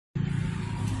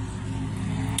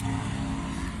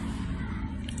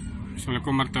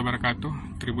Assalamualaikum warahmatullahi wabarakatuh.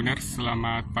 Tribuners,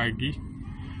 selamat pagi.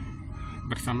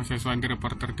 Bersama saya Suandi,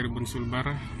 reporter Tribun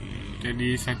Sulbar.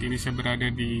 Jadi saat ini saya berada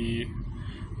di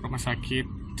rumah sakit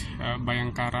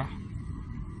Bhayangkara,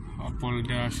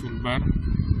 Polda Sulbar.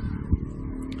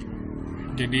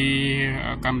 Jadi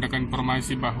kami mendapatkan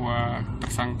informasi bahwa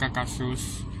tersangka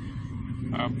kasus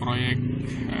proyek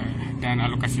Dana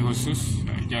Alokasi Khusus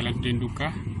Jalaluddin Duka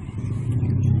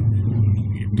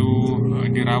itu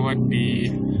dirawat di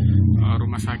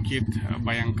rumah sakit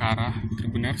Bhayangkara,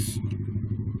 Tribuners.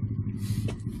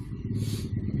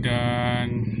 Dan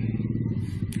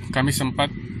kami sempat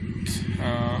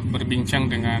berbincang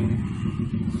dengan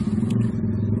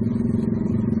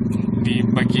di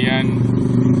bagian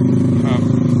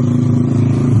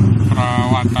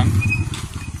perawatan,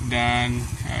 dan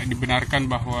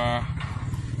dibenarkan bahwa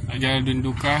Jalaluddin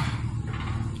Duka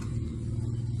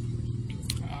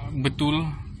betul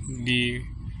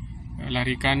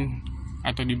dilarikan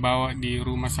atau dibawa di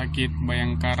rumah sakit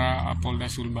Bhayangkara Polda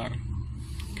Sulbar.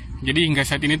 Jadi hingga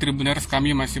saat ini Tribuners,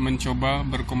 kami masih mencoba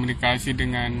berkomunikasi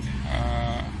dengan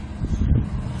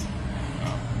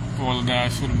Polda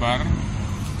Sulbar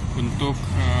untuk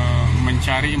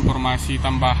mencari informasi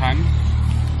tambahan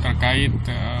terkait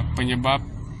penyebab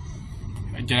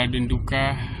Jalaluddin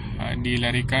Duka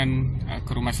dilarikan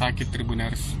ke rumah sakit,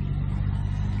 Tribuners.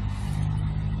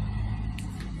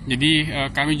 Jadi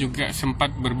kami juga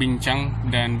sempat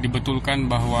berbincang dan dibetulkan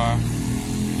bahwa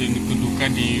Jalaluddin Duka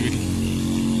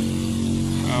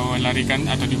dilarikan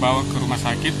atau dibawa ke rumah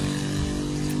sakit.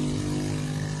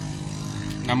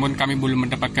 Namun kami belum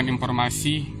mendapatkan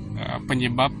informasi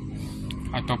penyebab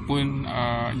ataupun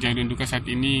Jalaluddin Duka saat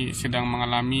ini sedang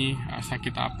mengalami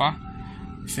sakit apa,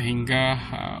 sehingga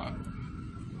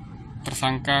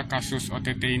tersangka kasus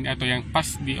OTT ini atau yang pas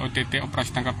di OTT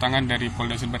operasi tangkap tangan dari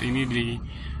Polda Sulbar ini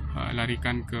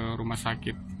dilarikan ke rumah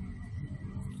sakit.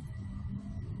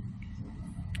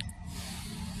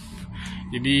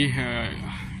 Jadi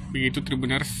begitu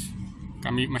Tribuners,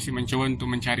 kami masih mencoba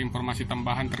untuk mencari informasi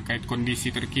tambahan terkait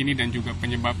kondisi terkini dan juga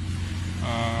penyebab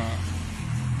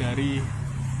dari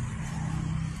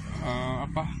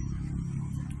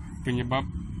penyebab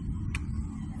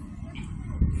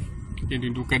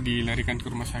Jalaluddin Duka dilarikan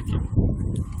ke rumah sakit.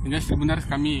 Dan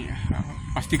sebenarnya kami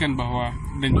pastikan bahwa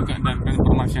dan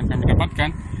informasi yang kami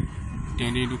dapatkan,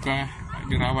 Jalaluddin Duka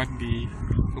dirawat di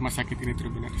rumah sakit ini,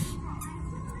 Tribuners.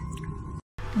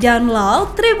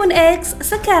 Download Tribun X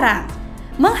sekarang,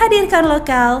 menghadirkan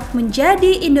lokal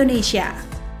menjadi Indonesia.